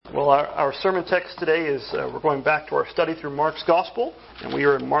Well, our sermon text today is, we're going back to our study through Mark's Gospel, and we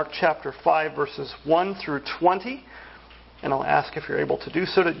are in Mark chapter 5, verses 1 through 20. And I'll ask if you're able to do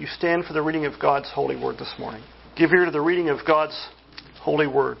so that you stand for the reading of God's holy word this morning. Give ear to the reading of God's holy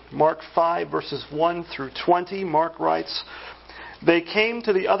word. Mark 5, verses 1 through 20, Mark writes, "They came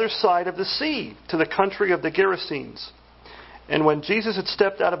to the other side of the sea, to the country of the Gerasenes. And when Jesus had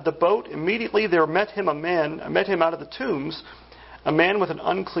stepped out of the boat, immediately there met him out of the tombs, a man with an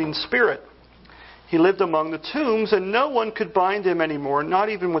unclean spirit. He lived among the tombs, and no one could bind him anymore, not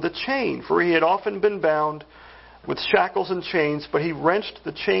even with a chain, for he had often been bound with shackles and chains, but he wrenched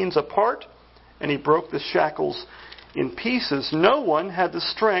the chains apart, and he broke the shackles in pieces. No one had the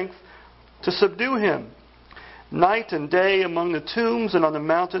strength to subdue him. Night and day among the tombs and on the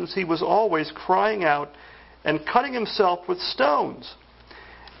mountains he was always crying out and cutting himself with stones.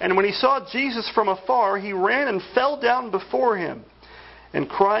 And when he saw Jesus from afar, he ran and fell down before him. And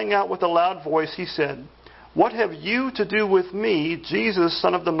crying out with a loud voice, he said, 'What have you to do with me, Jesus,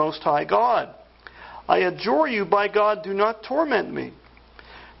 Son of the Most High God? I adjure you by God, do not torment me.'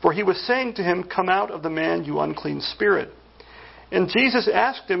 For he was saying to him, 'Come out of the man, you unclean spirit.' And Jesus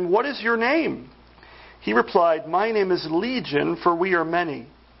asked him, 'What is your name?' He replied, 'My name is Legion, for we are many.'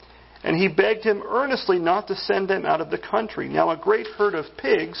 And he begged him earnestly not to send them out of the country. Now a great herd of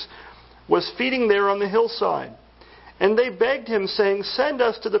pigs was feeding there on the hillside. And they begged him, saying, 'Send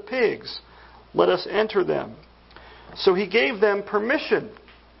us to the pigs, let us enter them.' So he gave them permission.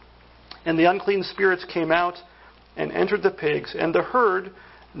 And the unclean spirits came out and entered the pigs, and the herd,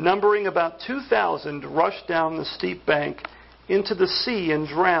 numbering about 2,000, rushed down the steep bank into the sea and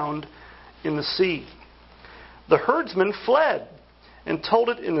drowned in the sea. The herdsmen fled and told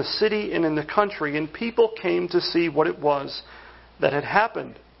it in the city and in the country, and people came to see what it was that had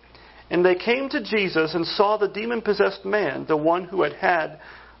happened. And they came to Jesus and saw the demon-possessed man, the one who had had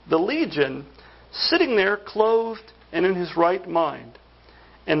the legion, sitting there clothed and in his right mind.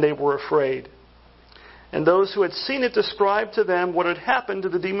 And they were afraid. And those who had seen it described to them what had happened to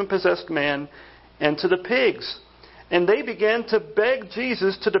the demon-possessed man and to the pigs. And they began to beg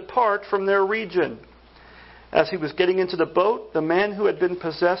Jesus to depart from their region. As he was getting into the boat, the man who had been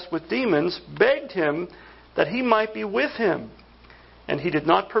possessed with demons begged him that he might be with him. And he did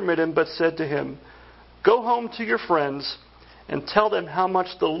not permit him, but said to him, 'Go home to your friends and tell them how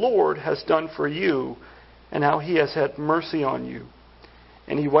much the Lord has done for you and how he has had mercy on you.'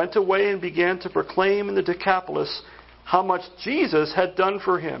 And he went away and began to proclaim in the Decapolis how much Jesus had done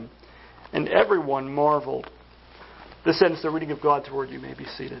for him. And everyone marveled." This ends the reading of God's word. You may be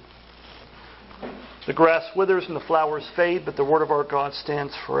seated. The grass withers and the flowers fade, but the word of our God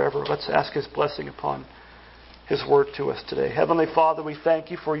stands forever. Let's ask his blessing upon his word to us today. Heavenly Father, we thank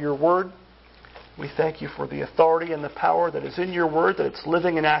you for your word. We thank you for the authority and the power that is in your word, that it's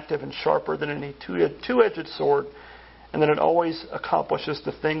living and active and sharper than any two-edged sword, and that it always accomplishes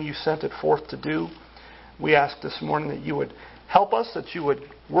the thing you sent it forth to do. We ask this morning that you would help us, that you would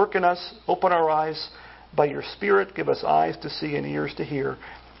work in us, open our eyes by your Spirit, give us eyes to see and ears to hear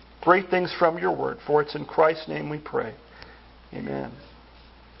great things from your word. For it's in Christ's name we pray. Amen.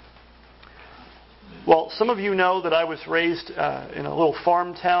 Well, some of you know that I was raised in a little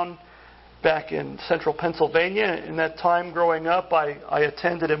farm town back in central Pennsylvania. In that time growing up, I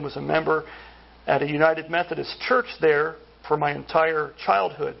attended and was a member at a United Methodist church there for my entire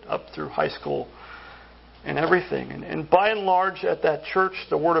childhood, up through high school and everything. And by and large at that church,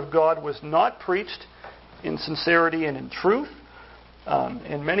 the Word of God was not preached in sincerity and in truth.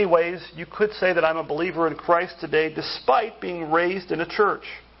 In many ways, you could say that I'm a believer in Christ today despite being raised in a church.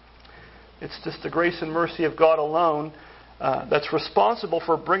 It's just the grace and mercy of God alone that's responsible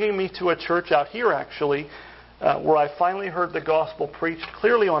for bringing me to a church out here, actually, where I finally heard the gospel preached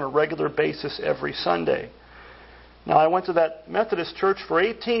clearly on a regular basis every Sunday. Now, I went to that Methodist church for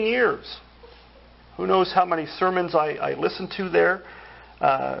 18 years. Who knows how many sermons I listened to there.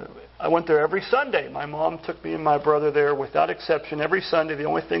 I went there every Sunday. My mom took me and my brother there without exception every Sunday. The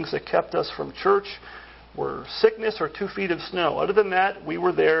only things that kept us from church were sickness or 2 feet of snow. Other than that, we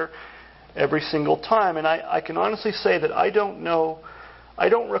were there every single time. And I can honestly say that I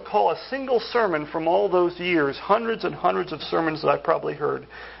don't recall a single sermon from all those years, hundreds and hundreds of sermons that I probably heard.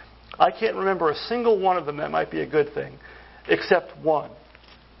 I can't remember a single one of them. That might be a good thing, except one.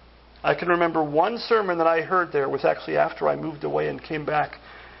 I can remember one sermon that I heard there was actually after I moved away and came back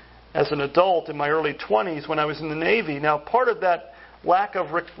as an adult in my early 20s when I was in the Navy. Now, part of that lack of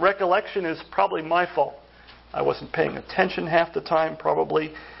recollection is probably my fault. I wasn't paying attention half the time,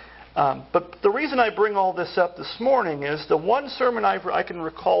 probably. But the reason I bring all this up this morning is the one sermon I can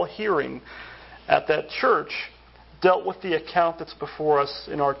recall hearing at that church dealt with the account that's before us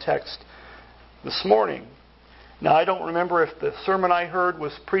in our text this morning. Now, I don't remember if the sermon I heard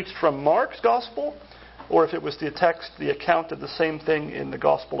was preached from Mark's Gospel, or if it was the account of the same thing in the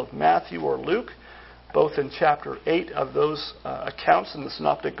Gospel of Matthew or Luke, both in chapter 8 of those accounts in the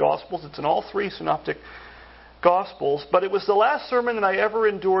Synoptic Gospels. It's in all three Synoptic Gospels, but it was the last sermon that I ever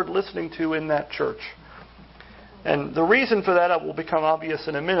endured listening to in that church. And the reason for that will become obvious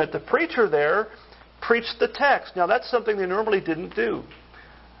in a minute. The preacher there preached the text. Now, that's something they normally didn't do.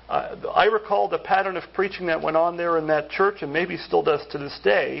 I recall the pattern of preaching that went on there in that church, and maybe still does to this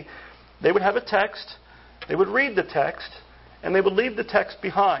day. They would have a text, they would read the text, and they would leave the text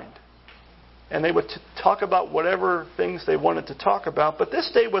behind. And they would talk about whatever things they wanted to talk about. But this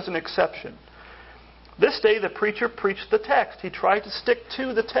day was an exception. This day the preacher preached the text. He tried to stick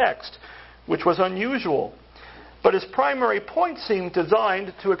to the text, which was unusual. But his primary point seemed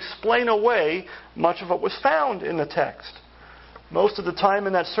designed to explain away much of what was found in the text. Most of the time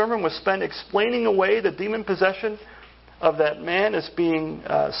in that sermon was spent explaining away the demon possession of that man as being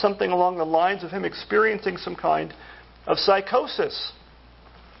something along the lines of him experiencing some kind of psychosis.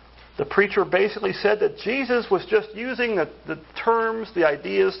 The preacher basically said that Jesus was just using the terms, the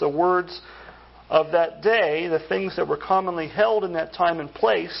ideas, the words of that day, the things that were commonly held in that time and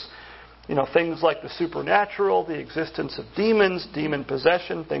place, things like the supernatural, the existence of demons, demon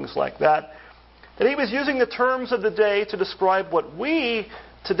possession, things like that. And he was using the terms of the day to describe what we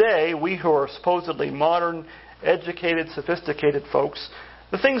today, we who are supposedly modern, educated, sophisticated folks,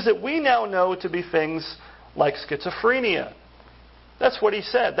 the things that we now know to be things like schizophrenia. That's what he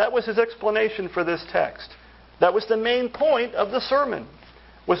said. That was his explanation for this text. That was the main point of the sermon,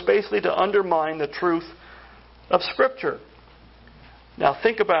 was basically to undermine the truth of Scripture. Now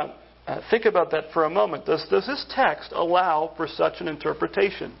think about that for a moment. Does this text allow for such an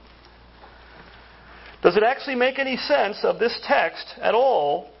interpretation? Does it actually make any sense of this text at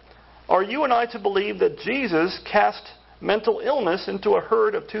all? Are you and I to believe that Jesus cast mental illness into a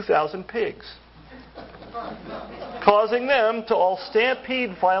herd of 2,000 pigs, causing them to all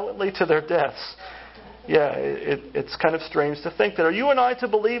stampede violently to their deaths? Yeah, it's kind of strange to think that. Are you and I to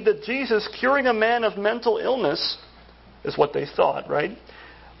believe that Jesus curing a man of mental illness, is what they thought, right,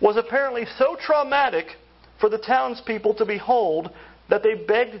 was apparently so traumatic for the townspeople to behold that they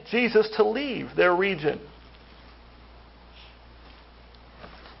begged Jesus to leave their region?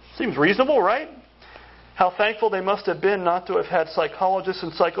 Seems reasonable, right? How thankful they must have been not to have had psychologists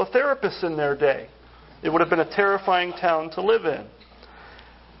and psychotherapists in their day. It would have been a terrifying town to live in.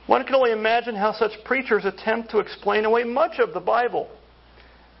 One can only imagine how such preachers attempt to explain away much of the Bible.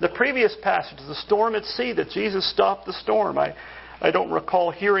 The previous passage, the storm at sea, that Jesus stopped the storm. I don't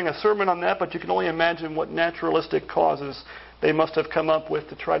recall hearing a sermon on that, but you can only imagine what naturalistic causes they must have come up with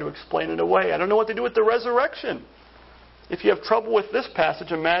to try to explain it away. I don't know what to do with the resurrection. If you have trouble with this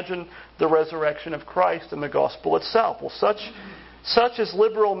passage, imagine the resurrection of Christ and the gospel itself. Well, such is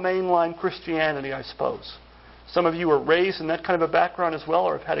liberal mainline Christianity, I suppose. Some of you are raised in that kind of a background as well,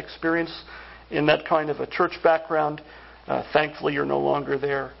 or have had experience in that kind of a church background. Thankfully, you're no longer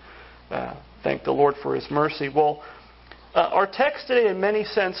there. Thank the Lord for His mercy. Well, our text today, in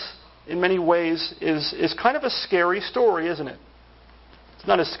many ways, is kind of a scary story, isn't it? It's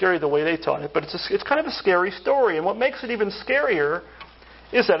not as scary the way they taught it, but it's kind of a scary story. And what makes it even scarier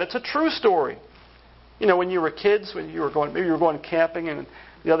is that it's a true story. When you were kids, maybe you were going camping, and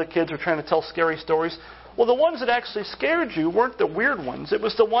the other kids were trying to tell scary stories. Well, the ones that actually scared you weren't the weird ones. It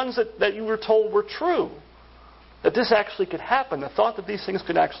was the ones that you were told were true. That this actually could happen. The thought that these things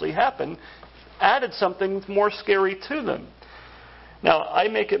could actually happen added something more scary to them. Now, I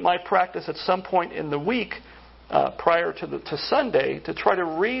make it my practice at some point in the week, prior to Sunday, to try to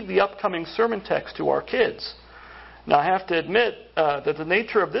read the upcoming sermon text to our kids. Now, I have to admit that the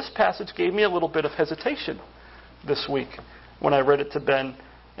nature of this passage gave me a little bit of hesitation this week when I read it to Ben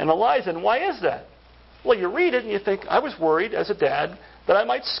and Eliza. And why is that? Well, you read it and you think, I was worried as a dad that I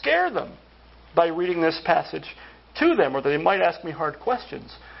might scare them by reading this passage to them, or that they might ask me hard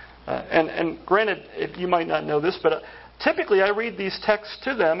questions. And granted, you might not know this, but typically I read these texts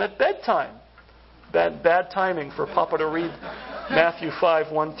to them at bedtime. Bad timing for Papa to read Matthew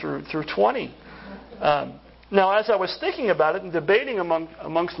 5, 1 through 20. Now, as I was thinking about it and debating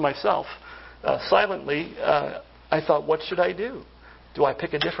amongst myself silently, I thought, what should I do? Do I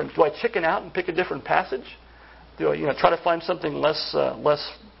chicken out and pick a different passage? Do I try to find something less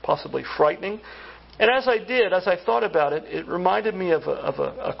possibly frightening? And as I thought about it, it reminded me of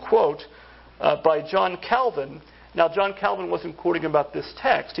a quote by John Calvin. Now, John Calvin wasn't quoting about this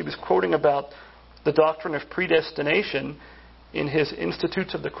text. He was quoting about the doctrine of predestination in his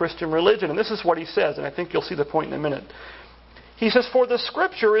Institutes of the Christian Religion. And this is what he says, and I think you'll see the point in a minute. He says, "For the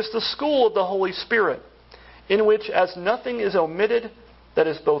Scripture is the school of the Holy Spirit, in which as nothing is omitted that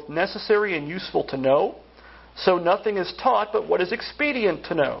is both necessary and useful to know, so nothing is taught but what is expedient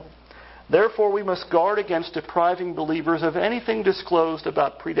to know. Therefore we must guard against depriving believers of anything disclosed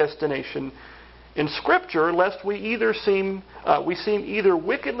about predestination in Scripture, lest we seem either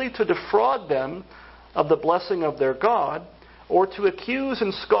wickedly to defraud them of the blessing of their God, or to accuse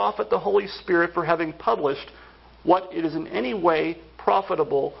and scoff at the Holy Spirit for having published what it is in any way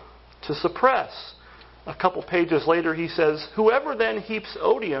profitable to suppress." A couple pages later he says, "Whoever then heaps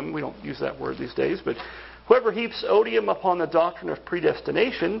odium," we don't use that word these days, but "whoever heaps odium upon the doctrine of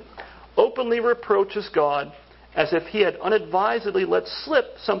predestination openly reproaches God as if he had unadvisedly let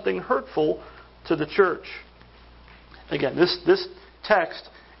slip something hurtful to the church." Again, this text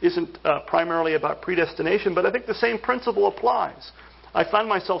isn't primarily about predestination, but I think the same principle applies. I find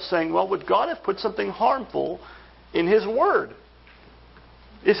myself saying, well, would God have put something harmful in His Word?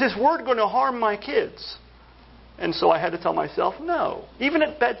 Is His Word going to harm my kids? And so I had to tell myself, no. Even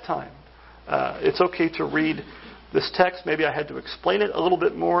at bedtime, it's okay to read this text. Maybe I had to explain it a little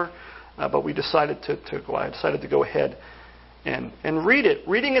bit more, but I decided to go ahead and read it.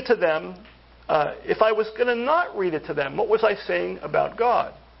 Reading it to them, if I was going to not read it to them, what was I saying about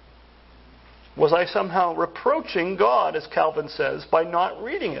God? Was I somehow reproaching God, as Calvin says, by not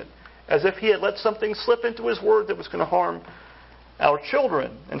reading it, as if He had let something slip into His Word that was going to harm our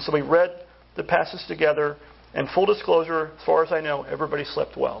children? And so we read the passage together, and full disclosure, as far as I know, everybody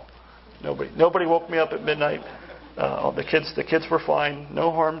slept well. Nobody woke me up at midnight. The kids were fine. No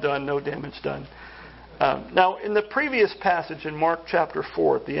harm done, no damage done. Now, in the previous passage in Mark chapter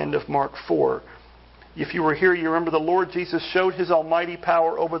 4, at the end of Mark 4, if you were here, you remember the Lord Jesus showed His almighty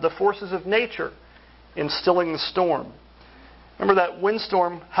power over the forces of nature in stilling the storm. Remember that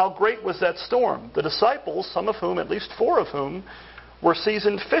windstorm? How great was that storm? The disciples, some of whom, at least 4 of whom, were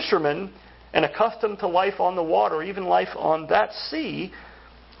seasoned fishermen and accustomed to life on the water, even life on that sea,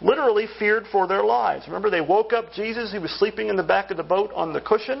 literally feared for their lives. Remember, they woke up Jesus. He was sleeping in the back of the boat on the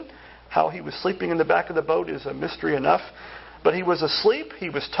cushion. How he was sleeping in the back of the boat is a mystery enough. But he was asleep. He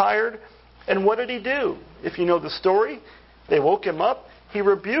was tired. And what did he do? If you know the story, they woke him up. He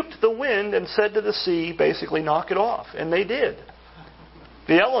rebuked the wind and said to the sea, basically, knock it off. And they did.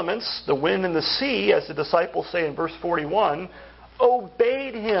 The elements, the wind and the sea, as the disciples say in verse 41,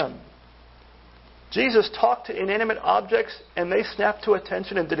 obeyed him. Jesus talked to inanimate objects, and they snapped to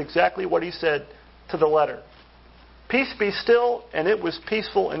attention and did exactly what He said to the letter. Peace be still, and it was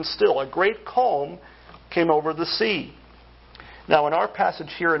peaceful and still. A great calm came over the sea. Now, in our passage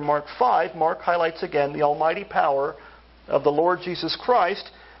here in Mark 5, Mark highlights again the almighty power of the Lord Jesus Christ,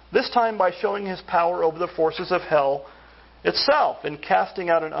 this time by showing His power over the forces of hell itself and casting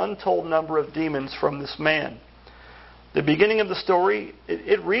out an untold number of demons from this man. The beginning of the story,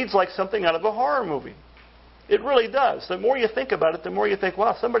 it reads like something out of a horror movie. It really does. The more you think about it, the more you think,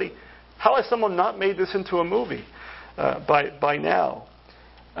 wow, how has someone not made this into a movie by now?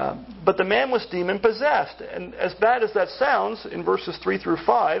 But the man was demon-possessed. And as bad as that sounds, in verses 3 through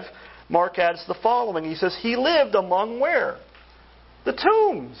 5, Mark adds the following. He says, he lived among where? The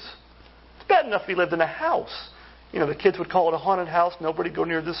tombs. It's bad enough he lived in a house. You know, the kids would call it a haunted house. Nobody go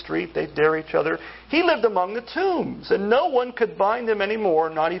near the street. They'd dare each other. He lived among the tombs, and no one could bind him anymore,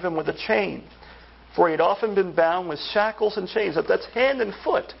 not even with a chain. For he had often been bound with shackles and chains. That's hand and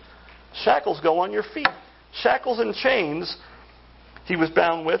foot. Shackles go on your feet. Shackles and chains he was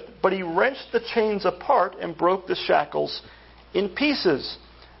bound with, but he wrenched the chains apart and broke the shackles in pieces.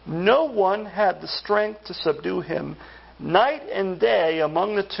 No one had the strength to subdue him. Night and day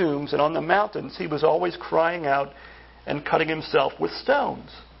among the tombs and on the mountains, he was always crying out and cutting himself with stones.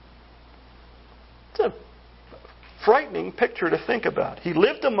 It's a frightening picture to think about. He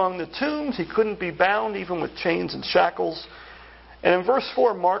lived among the tombs. He couldn't be bound even with chains and shackles. And in verse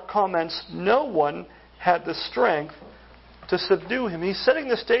 4, Mark comments, no one had the strength to subdue him. He's setting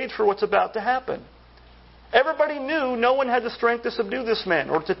the stage for what's about to happen. Everybody knew no one had the strength to subdue this man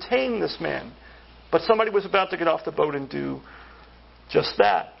or to tame this man. But somebody was about to get off the boat and do just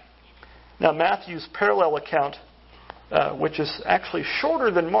that. Now, Matthew's parallel account, which is actually shorter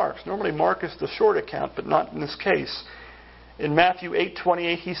than Mark's. Normally, Mark is the short account, but not in this case. In Matthew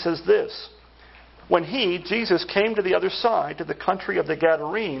 8:28, he says this. When he, Jesus, came to the other side, to the country of the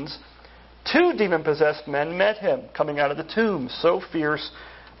Gadarenes, 2 demon-possessed men met him, coming out of the tombs, so fierce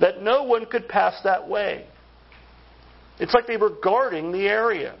that no one could pass that way. It's like they were guarding the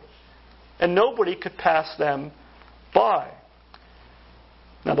area, and nobody could pass them by.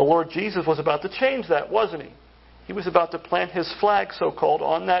 Now, the Lord Jesus was about to change that, wasn't He? He was about to plant his flag, so-called,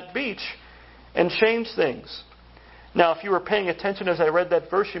 on that beach and change things. Now, if you were paying attention as I read that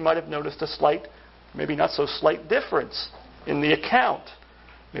verse, you might have noticed a slight, maybe not so slight difference in the account.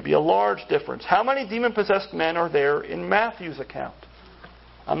 Maybe a large difference. How many demon-possessed men are there in Matthew's account?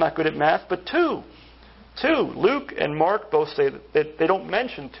 I'm not good at math, but two. Luke and Mark both say that they don't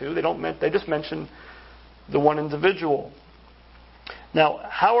mention two. They just mention the one individual. Now,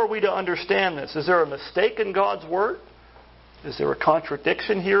 how are we to understand this? Is there a mistake in God's Word? Is there a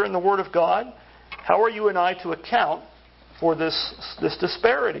contradiction here in the Word of God? How are you and I to account for this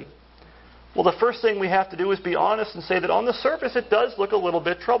disparity? Well, the first thing we have to do is be honest and say that on the surface it does look a little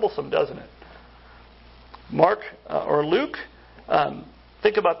bit troublesome, doesn't it? Mark or Luke,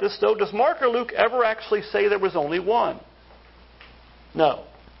 think about this though. Does Mark or Luke ever actually say there was only one? No.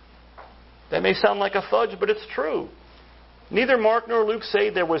 That may sound like a fudge, but it's true. Neither Mark nor Luke say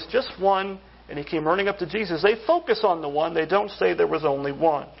there was just one and he came running up to Jesus. They focus on the one. They don't say there was only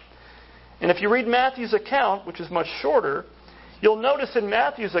one. And if you read Matthew's account, which is much shorter, you'll notice in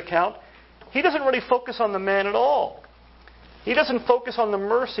Matthew's account, he doesn't really focus on the man at all. He doesn't focus on the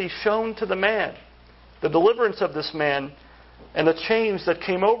mercy shown to the man, the deliverance of this man, and the change that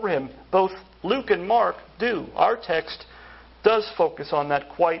came over him. Both Luke and Mark do. Our text does focus on that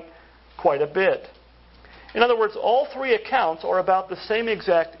quite a bit. In other words, all three accounts are about the same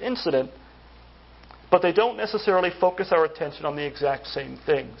exact incident, but they don't necessarily focus our attention on the exact same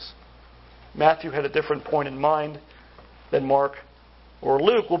things. Matthew had a different point in mind than Mark or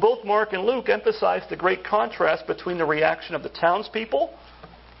Luke. Well, both Mark and Luke emphasize the great contrast between the reaction of the townspeople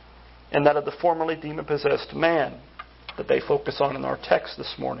and that of the formerly demon-possessed man that they focus on in our text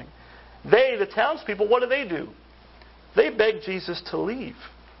this morning. They, the townspeople, what do? They beg Jesus to leave.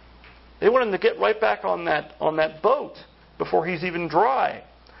 They want him to get right back on that boat before he's even dry.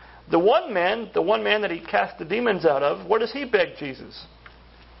 The one man that he cast the demons out of, what does he beg Jesus?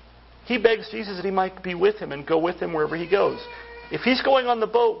 He begs Jesus that he might be with him and go with him wherever he goes. If he's going on the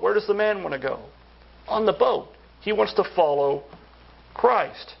boat, where does the man want to go? On the boat. He wants to follow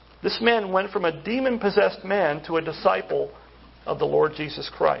Christ. This man went from a demon-possessed man to a disciple of the Lord Jesus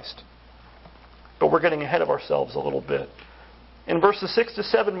Christ. But we're getting ahead of ourselves a little bit. In verses 6 to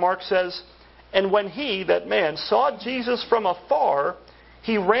 7, Mark says, "And when he," that man, "saw Jesus from afar,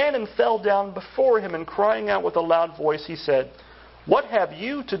 he ran and fell down before him, and crying out with a loud voice, he said, 'What have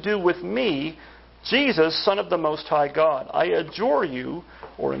you to do with me, Jesus, Son of the Most High God? I adjure you,'"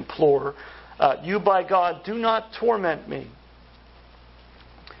 or implore, "you by God, do not torment me."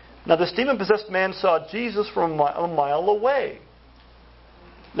 Now this demon-possessed man saw Jesus from a mile away.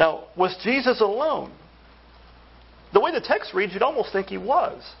 Now, was Jesus alone? The way the text reads, you'd almost think he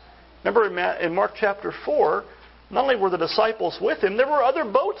was. Remember in Mark chapter 4, not only were the disciples with him, there were other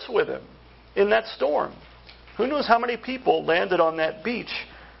boats with him in that storm. Who knows how many people landed on that beach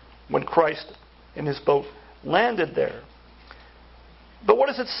when Christ in his boat landed there. But what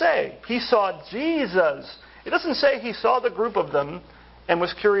does it say? He saw Jesus. It doesn't say he saw the group of them and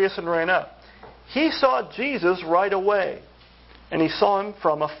was curious and ran up. He saw Jesus right away. And he saw him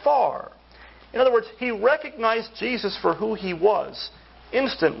from afar. In other words, he recognized Jesus for who he was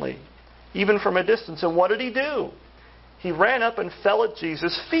instantly, even from a distance. And what did he do? He ran up and fell at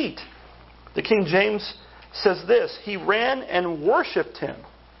Jesus' feet. The King James says this, he ran and worshipped him.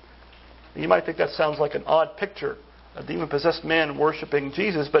 You might think that sounds like an odd picture, a demon-possessed man worshiping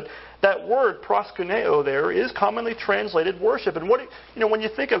Jesus, but that word proskuneo there is commonly translated worship. And when you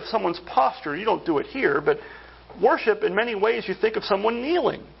think of someone's posture, you don't do it here, but worship in many ways you think of someone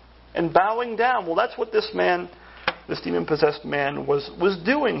kneeling and bowing down. Well, that's what this demon-possessed man was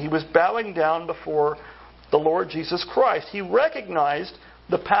doing. He was bowing down before the Lord Jesus Christ. He recognized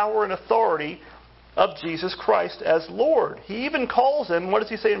the power and authority of Jesus Christ as Lord. He even calls him, what does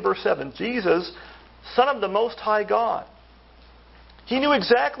he say in verse 7? Jesus, Son of the Most High God. He knew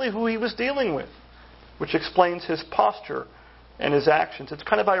exactly who he was dealing with, which explains his posture and his actions. It's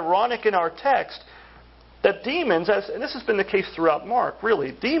kind of ironic in our text that demons, and this has been the case throughout Mark,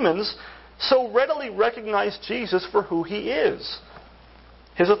 really, demons so readily recognize Jesus for who he is.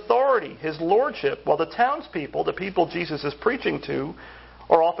 His authority, his lordship, while the townspeople, the people Jesus is preaching to,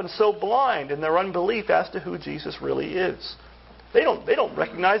 are often so blind in their unbelief as to who Jesus really is. They don't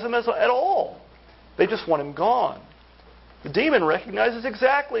recognize him at all. They just want him gone. The demon recognizes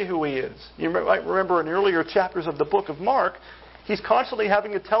exactly who he is. You might remember in earlier chapters of the book of Mark, he's constantly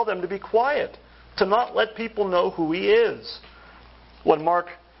having to tell them to be quiet, to not let people know who he is. When Mark,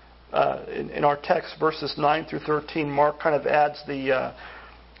 in our text, verses 9 through 13, Mark kind of adds the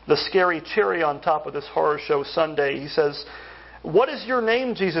scary cherry on top of this horror show Sunday. He says, "What is your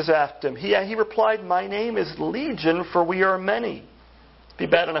name?" Jesus asked him. He replied, "My name is Legion, for we are many." It'd be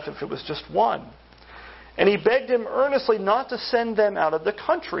bad enough if it was just one. And he begged him earnestly not to send them out of the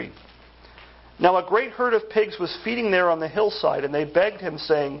country. Now a great herd of pigs was feeding there on the hillside, and they begged him,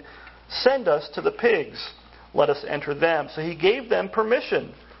 saying, "Send us to the pigs. Let us enter them." So he gave them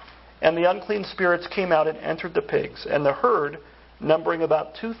permission. And the unclean spirits came out and entered the pigs. And the herd, numbering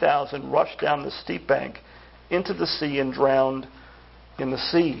about 2,000, rushed down the steep bank into the sea and drowned in the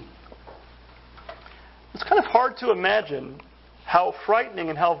sea. It's kind of hard to imagine how frightening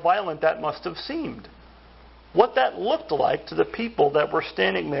and how violent that must have seemed. What that looked like to the people that were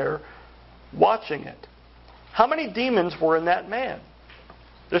standing there watching it. How many demons were in that man?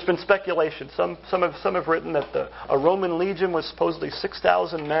 There's been speculation. Some have written that a Roman legion was supposedly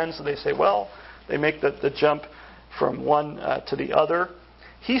 6,000 men. So they say, well, they make the jump from one to the other.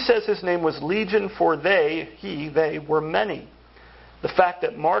 He says his name was Legion, for they were many. The fact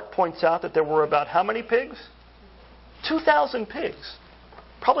that Mark points out that there were about how many pigs? 2,000 pigs.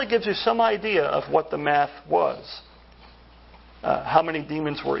 Probably gives you some idea of what the math was. How many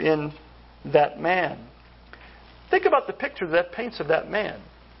demons were in that man. Think about the picture that paints of that man.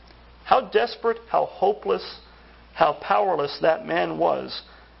 How desperate, how hopeless, how powerless that man was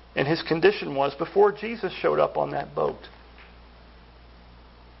and his condition was before Jesus showed up on that boat.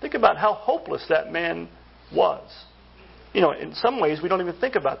 Think about how hopeless that man was. In some ways we don't even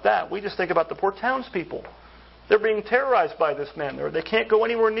think about that. We just think about the poor townspeople. They're being terrorized by this man. They can't go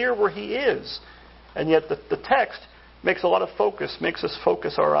anywhere near where he is. And yet the text makes a lot of focus, makes us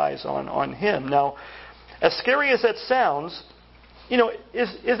focus our eyes on him. Now, as scary as that sounds,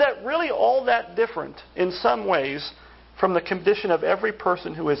 is that really all that different in some ways from the condition of every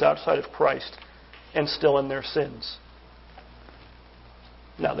person who is outside of Christ and still in their sins?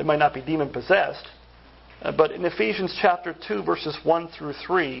 Now, they might not be demon-possessed, but in Ephesians chapter 2, verses 1 through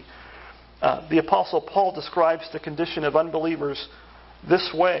 3, the Apostle Paul describes the condition of unbelievers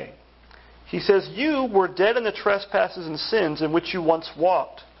this way. He says, "You were dead in the trespasses and sins in which you once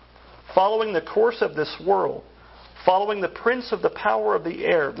walked, following the course of this world, following the prince of the power of the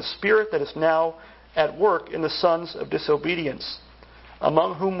air, the spirit that is now at work in the sons of disobedience,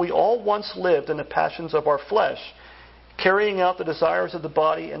 among whom we all once lived in the passions of our flesh, carrying out the desires of the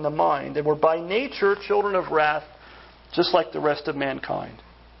body and the mind, and were by nature children of wrath, just like the rest of mankind."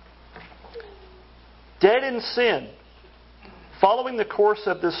 Dead in sin, following the course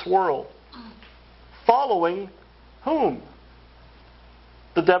of this world. Following whom?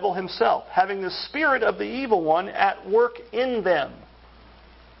 The devil himself, having the spirit of the evil one at work in them.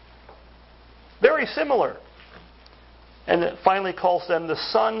 Very similar. And it finally calls them the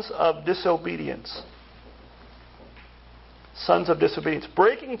sons of disobedience. Sons of disobedience.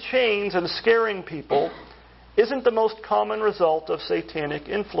 Breaking chains and scaring people isn't the most common result of satanic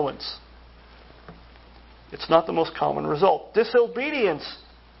influence. It's not the most common result. Disobedience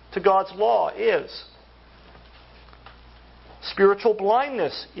to God's law is. Spiritual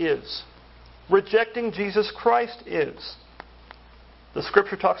blindness is. Rejecting Jesus Christ is. The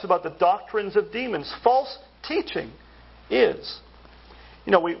Scripture talks about the doctrines of demons. False teaching is.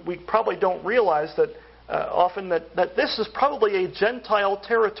 We probably don't realize that often that this is probably a Gentile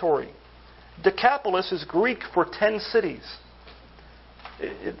territory. Decapolis is Greek for 10 cities.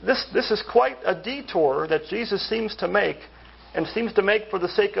 This is quite a detour that Jesus seems to make, and seems to make for the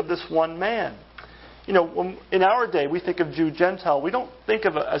sake of this one man. In our day, we think of Jew-Gentile. We don't think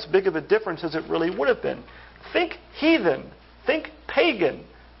of as big of a difference as it really would have been. Think heathen. Think pagan.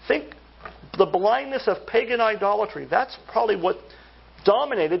 Think the blindness of pagan idolatry. That's probably what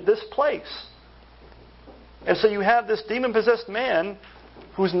dominated this place. And so you have this demon-possessed man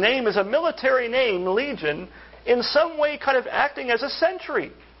whose name is a military name, Legion, in some way kind of acting as a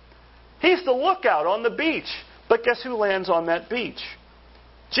sentry. He's the lookout on the beach. But guess who lands on that beach?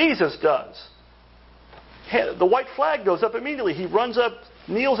 Jesus does. The white flag goes up immediately. He runs up,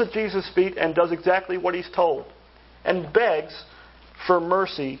 kneels at Jesus' feet, and does exactly what he's told. And begs for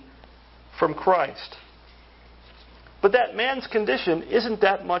mercy from Christ. But that man's condition isn't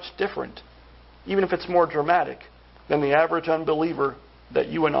that much different, even if it's more dramatic, than the average unbeliever that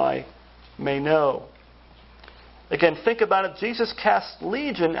you and I may know. Again, think about it. Jesus casts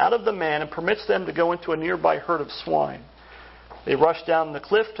Legion out of the man and permits them to go into a nearby herd of swine. They rush down the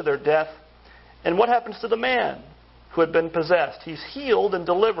cliff to their death. And what happens to the man who had been possessed? He's healed and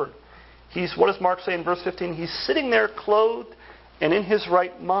delivered. What does Mark say in verse 15? He's sitting there clothed and in his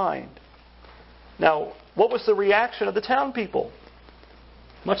right mind. Now, what was the reaction of the town people?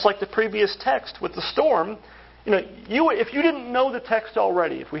 Much like the previous text with the storm, if you didn't know the text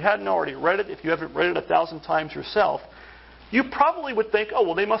already, if we hadn't already read it, if you haven't read it 1,000 times yourself, you probably would think, oh,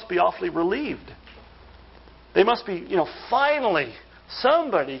 well, they must be awfully relieved. They must be, finally,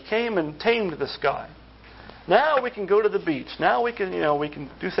 somebody came and tamed this guy. Now we can go to the beach. Now we can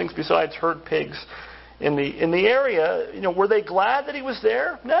do things besides herd pigs in the area. Were they glad that he was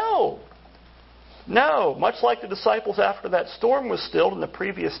there? No. No. Much like the disciples after that storm was stilled in the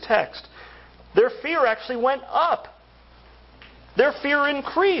previous text, their fear actually went up. Their fear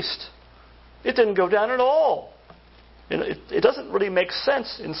increased. It didn't go down at all. It doesn't really make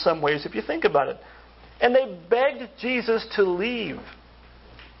sense in some ways if you think about it. And they begged Jesus to leave.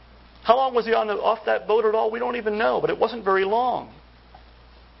 How long was he off that boat at all? We don't even know, but it wasn't very long.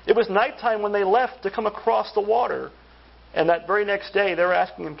 It was nighttime when they left to come across the water. And that very next day, they're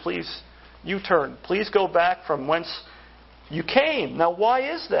asking him, please, U-turn. Please go back from whence you came. Now,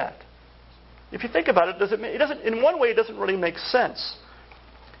 why is that? If you think about it, in one way, it doesn't really make sense.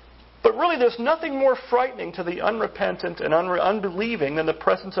 But really, there's nothing more frightening to the unrepentant and unbelieving than the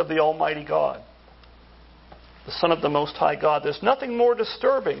presence of the Almighty God, the Son of the Most High God. There's nothing more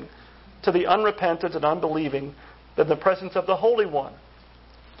disturbing to the unrepentant and unbelieving than the presence of the Holy One,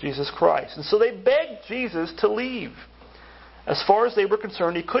 Jesus Christ. And so they begged Jesus to leave. As far as they were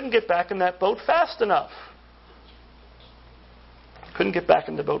concerned, he couldn't get back in that boat fast enough. Couldn't get back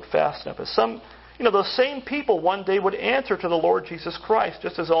in the boat fast enough. Those same people one day would answer to the Lord Jesus Christ,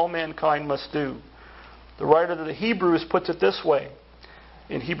 just as all mankind must do. The writer of the Hebrews puts it this way,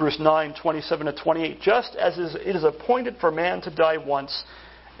 in Hebrews 9:27-28, just as it is appointed for man to die once,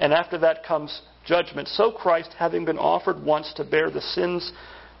 and after that comes judgment, so Christ, having been offered once to bear the sins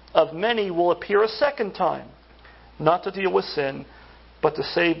of many, will appear a second time, not to deal with sin, but to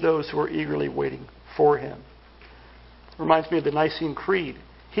save those who are eagerly waiting for him. Reminds me of the Nicene Creed.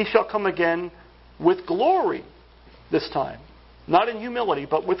 He shall come again with glory this time. Not in humility,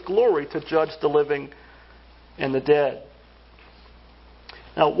 but with glory to judge the living and the dead.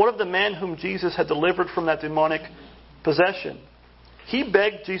 Now, what of the man whom Jesus had delivered from that demonic possession? He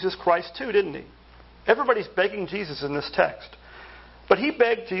begged Jesus Christ too, didn't he? Everybody's begging Jesus in this text. But he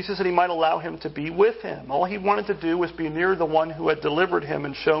begged Jesus that he might allow him to be with him. All he wanted to do was be near the one who had delivered him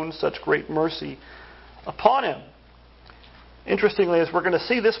and shown such great mercy upon him. Interestingly, as we're going to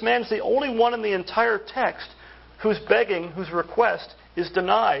see, this man's the only one in the entire text whose request is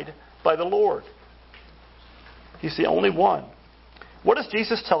denied by the Lord. He's the only one. What does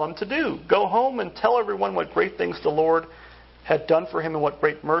Jesus tell him to do? Go home and tell everyone what great things the Lord had done for him and what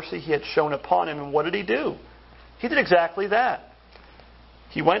great mercy he had shown upon him. And what did he do? He did exactly that.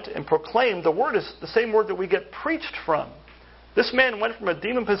 He went and proclaimed. The word is the same word that we get preached from. This man went from a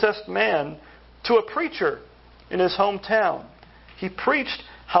demon-possessed man to a preacher in his hometown. He preached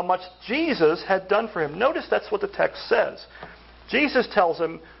how much Jesus had done for him. Notice that's what the text says. Jesus tells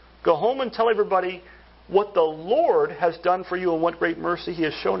him, go home and tell everybody what the Lord has done for you and what great mercy he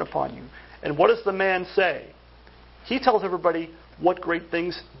has shown upon you. And what does the man say? He tells everybody what great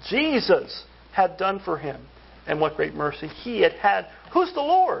things Jesus had done for him and what great mercy he had had. Who's the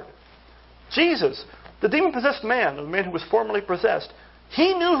Lord? Jesus. The demon-possessed man, the man who was formerly possessed,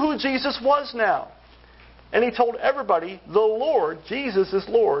 he knew who Jesus was now. And he told everybody, the Lord, Jesus is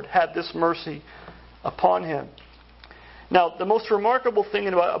Lord, had this mercy upon him. Now, the most remarkable thing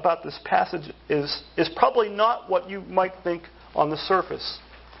about this passage is probably not what you might think on the surface.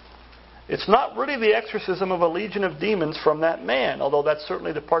 It's not really the exorcism of a legion of demons from that man, although that's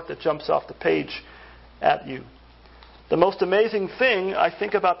certainly the part that jumps off the page at you. The most amazing thing, I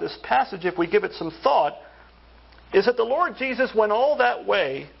think, about this passage, if we give it some thought, is that the Lord Jesus went all that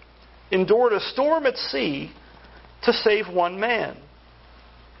way, endured a storm at sea to save one man.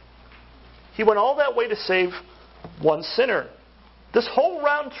 He went all that way to save one sinner. This whole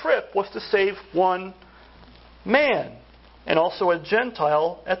round trip was to save one man, and also a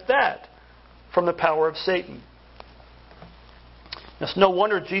Gentile at that, from the power of Satan. It's no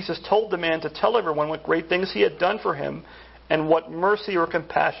wonder Jesus told the man to tell everyone what great things he had done for him and what mercy or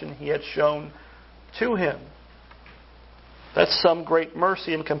compassion he had shown to him. That's some great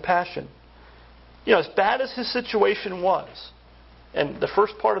mercy and compassion. As bad as his situation was, and the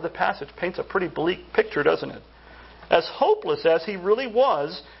first part of the passage paints a pretty bleak picture, doesn't it? As hopeless as he really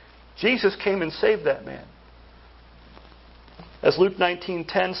was, Jesus came and saved that man. As Luke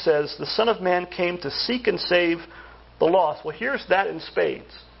 19:10 says, the Son of Man came to seek and save the lost. Well, here's that in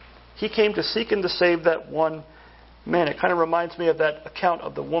spades. He came to seek and to save that one man. It kind of reminds me of that account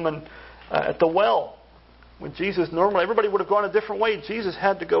of the woman at the well. When Jesus, normally everybody would have gone a different way. Jesus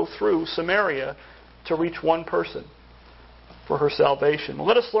had to go through Samaria to reach one person for her salvation. Well,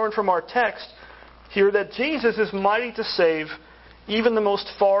 let us learn from our text here that Jesus is mighty to save even the most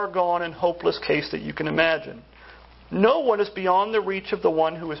far gone and hopeless case that you can imagine. No one is beyond the reach of the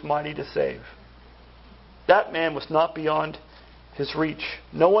one who is mighty to save. That man was not beyond his reach.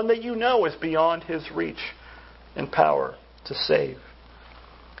 No one that you know is beyond his reach and power to save.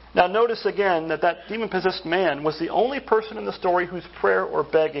 Now notice again that demon-possessed man was the only person in the story whose prayer or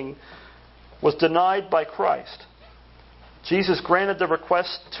begging was denied by Christ. Jesus granted the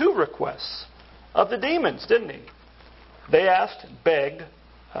two requests of the demons, didn't he? They asked, begged,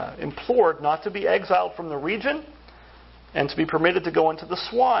 implored not to be exiled from the region and to be permitted to go into the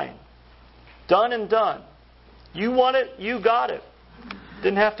swine. Done and done. You want it, you got it.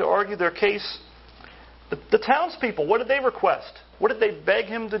 Didn't have to argue their case. The townspeople, what did they request? What did they beg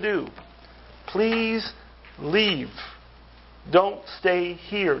him to do? Please leave. Don't stay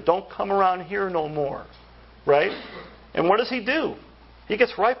here. Don't come around here no more. Right? And what does he do? He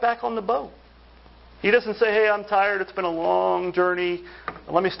gets right back on the boat. He doesn't say, hey, I'm tired. It's been a long journey.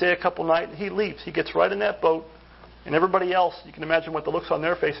 Let me stay a couple nights. He leaves. He gets right in that boat. And everybody else, you can imagine what the looks on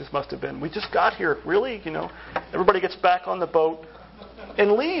their faces must have been. We just got here. Really? Everybody gets back on the boat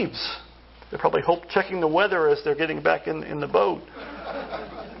and leaves. They probably hope checking the weather as they're getting back in the boat.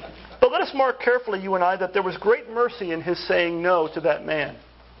 But let us mark carefully, you and I, that there was great mercy in his saying no to that man.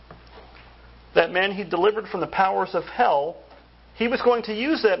 That man he delivered from the powers of hell. He was going to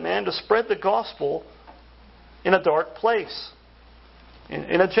use that man to spread the gospel in a dark place,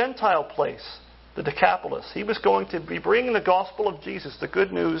 in a Gentile place, the Decapolis. He was going to be bringing the gospel of Jesus, the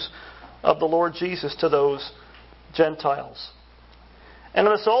good news of the Lord Jesus, to those Gentiles. And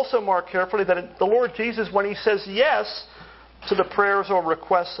let us also mark carefully that the Lord Jesus, when he says yes to the prayers or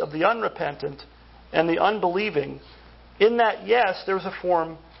requests of the unrepentant and the unbelieving, in that yes, there's a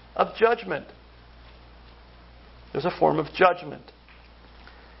form of judgment. There's a form of judgment.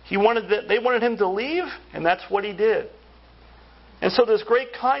 They wanted him to leave, and that's what he did. And so there's great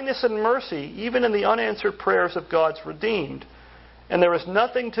kindness and mercy, even in the unanswered prayers of God's redeemed. And there is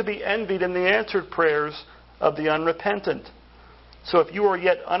nothing to be envied in the answered prayers of the unrepentant. So if you are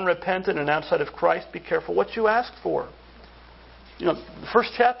yet unrepentant and outside of Christ, be careful what you ask for. The first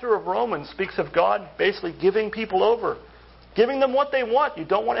chapter of Romans speaks of God basically giving people over, giving them what they want. You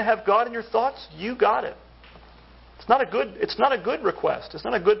don't want to have God in your thoughts? You got it. It's not a good request. It's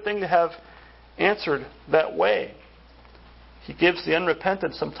not a good thing to have answered that way. He gives the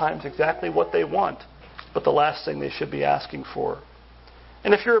unrepentant sometimes exactly what they want, but the last thing they should be asking for.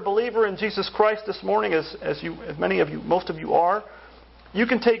 And if you're a believer in Jesus Christ this morning, as many of you, most of you are, you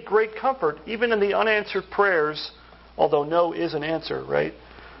can take great comfort even in the unanswered prayers, although no is an answer, right?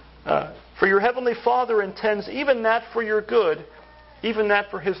 For your Heavenly Father intends even that for your good, even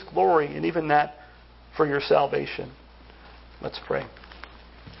that for His glory, and even that for your salvation. Let's pray.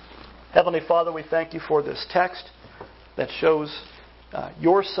 Heavenly Father, we thank you for this text that shows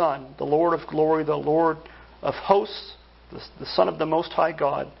your Son, the Lord of glory, the Lord of hosts, the Son of the Most High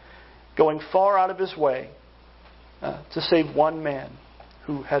God, going far out of His way to save one man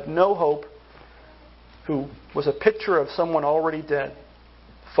who had no hope, who was a picture of someone already dead,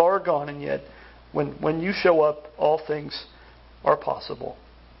 far gone, and yet when you show up, all things are possible.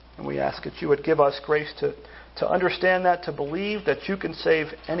 And we ask that you would give us grace to understand that, to believe that you can save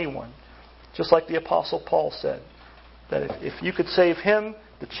anyone. Just like the Apostle Paul said, that if you could save him,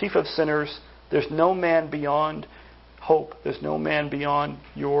 the chief of sinners, there's no man beyond hope. There's no man beyond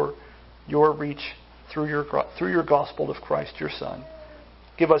your reach through your gospel of Christ, your Son.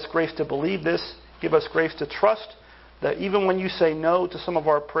 Give us grace to believe this. Give us grace to trust that even when you say no to some of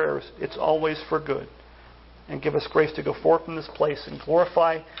our prayers, it's always for good. And give us grace to go forth from this place and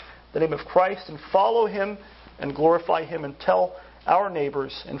glorify the name of Christ and follow Him and glorify Him and tell our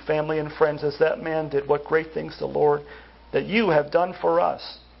neighbors and family and friends, as that man did, what great things the Lord, that you have done for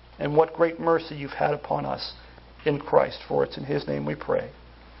us, and what great mercy you've had upon us in Christ. For it's in His name we pray.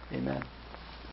 Amen.